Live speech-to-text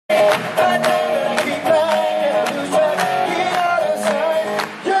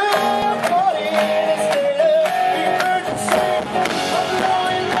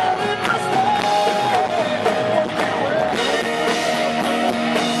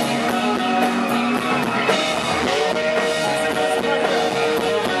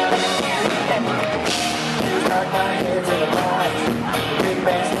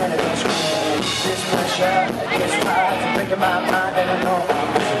My mind and I know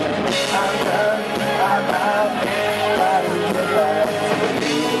I'm done, I'm out, I do get back to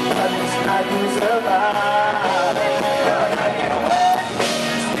you, at least I do survive. But I get away,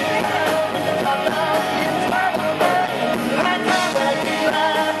 I'm out, I come back in life, and I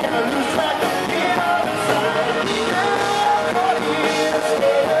lose track, get on the side. I'm caught here,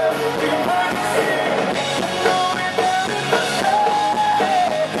 stay up, you might say, going down in the sky,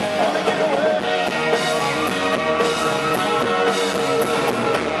 wanna get away.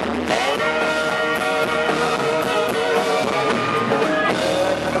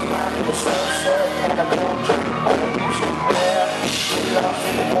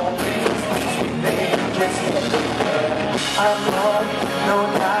 I'm wrong, no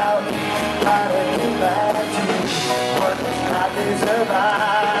doubt, I don't get back to you, but I deserve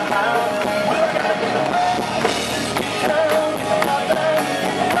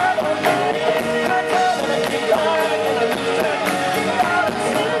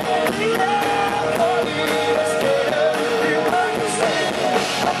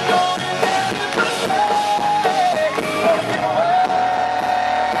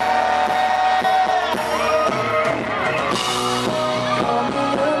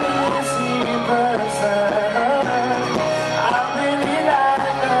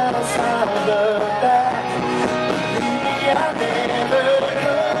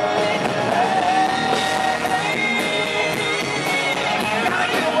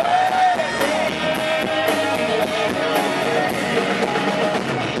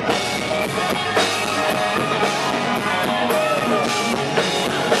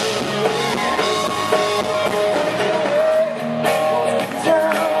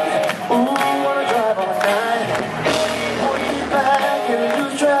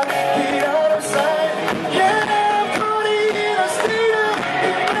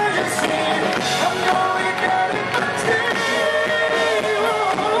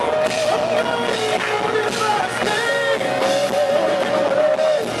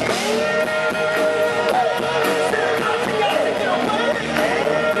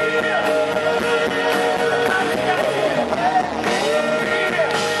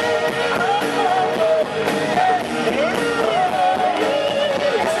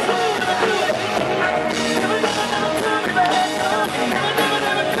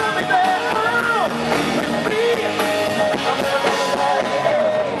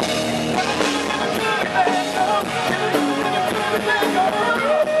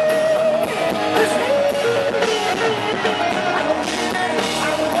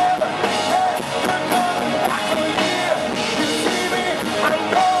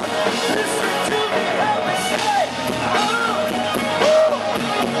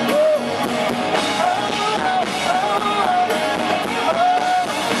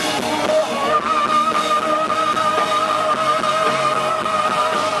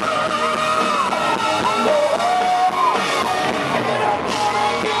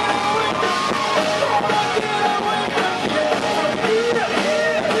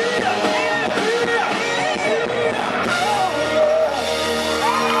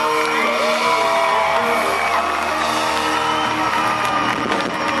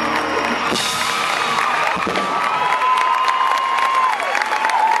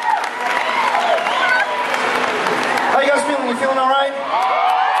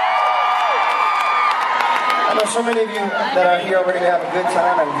So many of you that are here are ready to have a good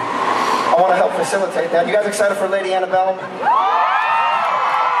time, and I want to help facilitate that. You guys excited for Lady Antebellum?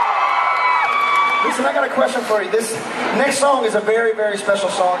 Listen, I got a question for you. This next song is a very, very special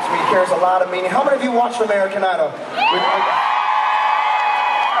song to me. It carries a lot of meaning. How many of you watched American Idol?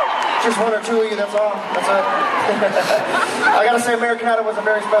 Just one or two of you, that's all? That's it? I gotta say, American Idol was a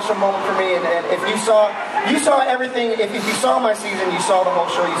very special moment for me, and if you saw everything, if you saw my season, you saw the whole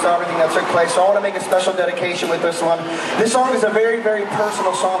show, you saw everything that took place, so I want to make a special dedication with this one. This song is a very, very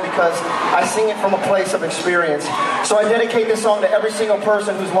personal song because I sing it from a place of experience. So I dedicate this song to every single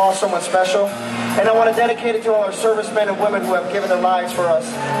person who's lost someone special, and I want to dedicate it to all our servicemen and women who have given their lives for us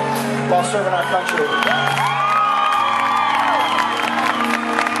while serving our country.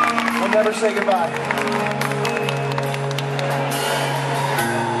 We'll never say goodbye.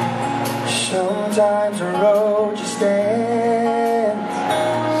 Sometimes the road just ends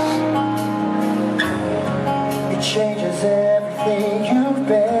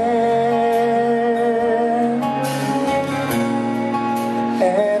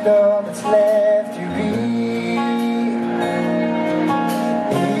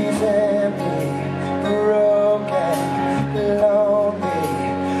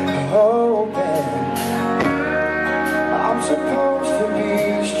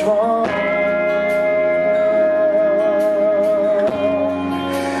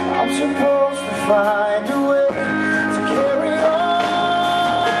find